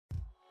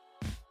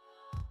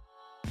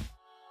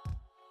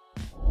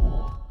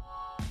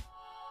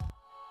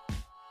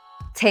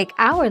Take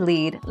our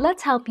lead,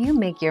 let's help you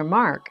make your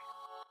mark.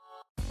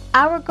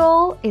 Our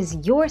goal is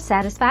your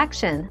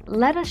satisfaction.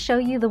 Let us show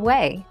you the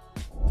way.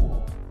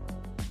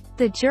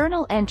 The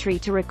journal entry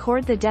to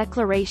record the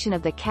declaration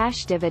of the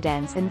cash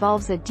dividends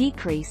involves a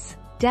decrease,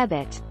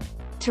 debit,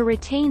 to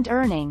retained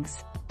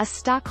earnings, a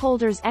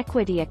stockholder's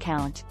equity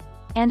account,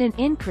 and an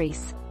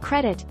increase,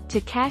 credit, to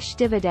cash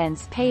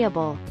dividends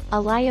payable, a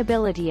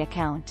liability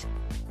account.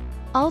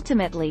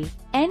 Ultimately,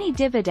 any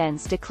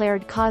dividends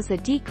declared cause a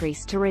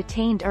decrease to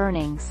retained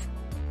earnings.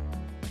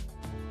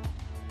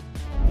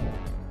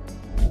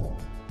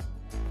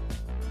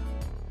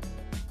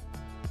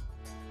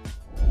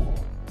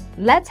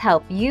 Let's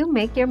help you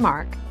make your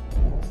mark.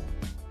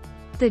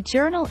 The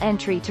journal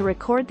entry to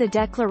record the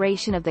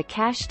declaration of the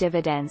cash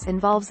dividends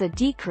involves a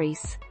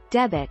decrease,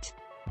 debit,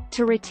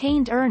 to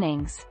retained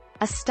earnings,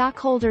 a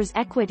stockholder's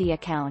equity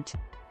account,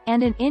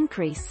 and an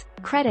increase,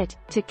 credit,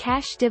 to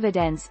cash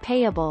dividends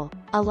payable,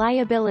 a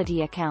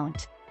liability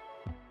account.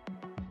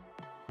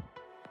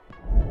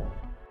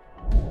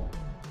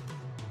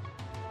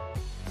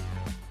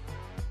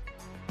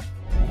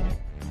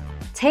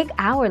 Take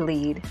our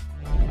lead.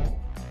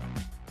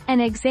 An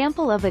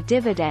example of a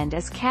dividend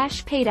is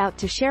cash paid out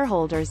to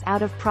shareholders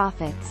out of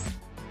profits.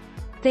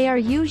 They are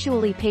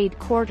usually paid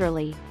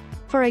quarterly.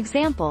 For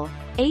example,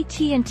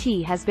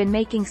 AT&T has been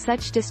making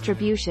such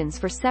distributions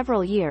for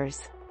several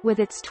years, with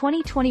its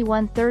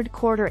 2021 third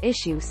quarter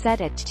issue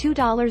set at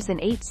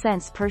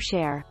 $2.08 per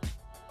share.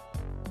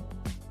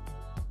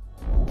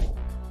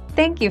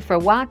 Thank you for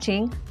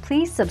watching.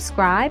 Please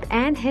subscribe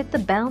and hit the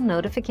bell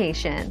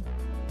notification.